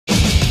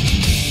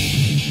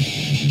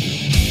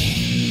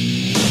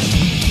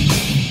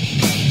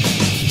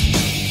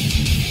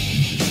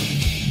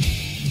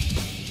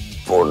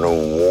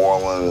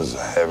blues,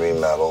 heavy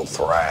metal,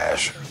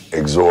 thrash.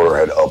 Exhorder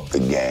had upped the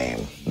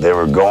game. They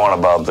were going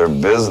about their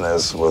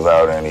business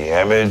without any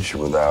image,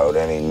 without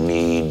any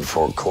need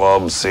for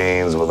club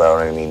scenes, without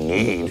any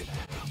need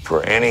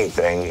for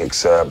anything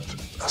except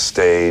a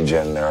stage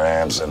and their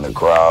amps and the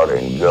crowd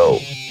and go.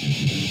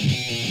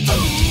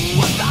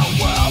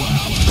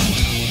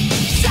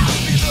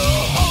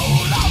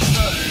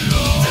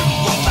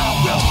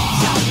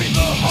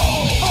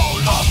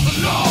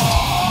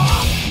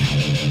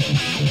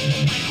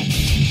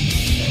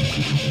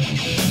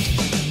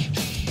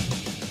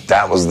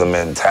 That was the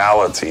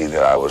mentality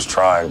that I was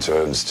trying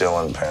to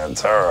instill in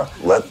Pantera.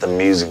 Let the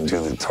music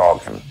do the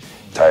talking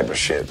type of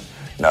shit.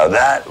 Now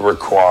that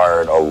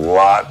required a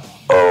lot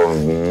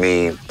of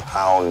me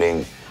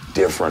pounding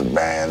different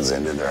bands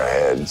into their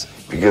heads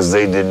because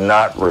they did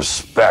not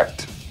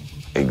respect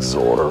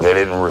Exhorder. They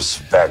didn't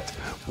respect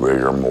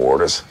Rigor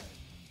Mortis.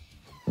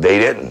 They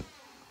didn't,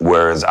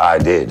 whereas I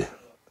did.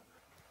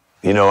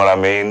 You know what I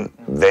mean?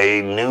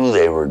 They knew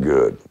they were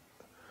good.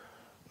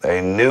 They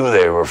knew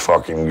they were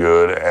fucking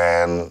good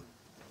and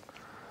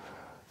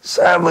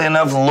sadly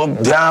enough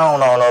looked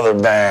down on other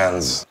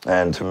bands.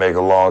 And to make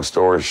a long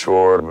story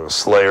short,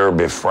 Slayer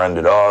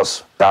befriended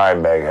us.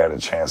 Dimebag had a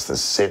chance to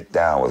sit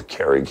down with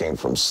Kerry King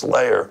from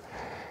Slayer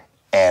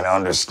and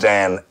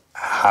understand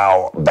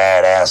how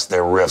badass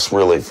their riffs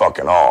really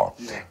fucking are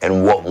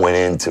and what went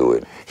into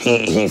it.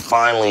 He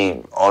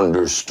finally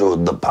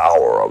understood the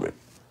power of it.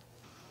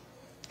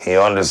 He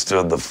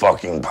understood the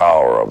fucking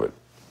power of it.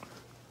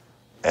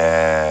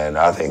 And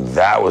I think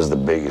that was the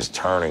biggest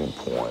turning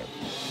point.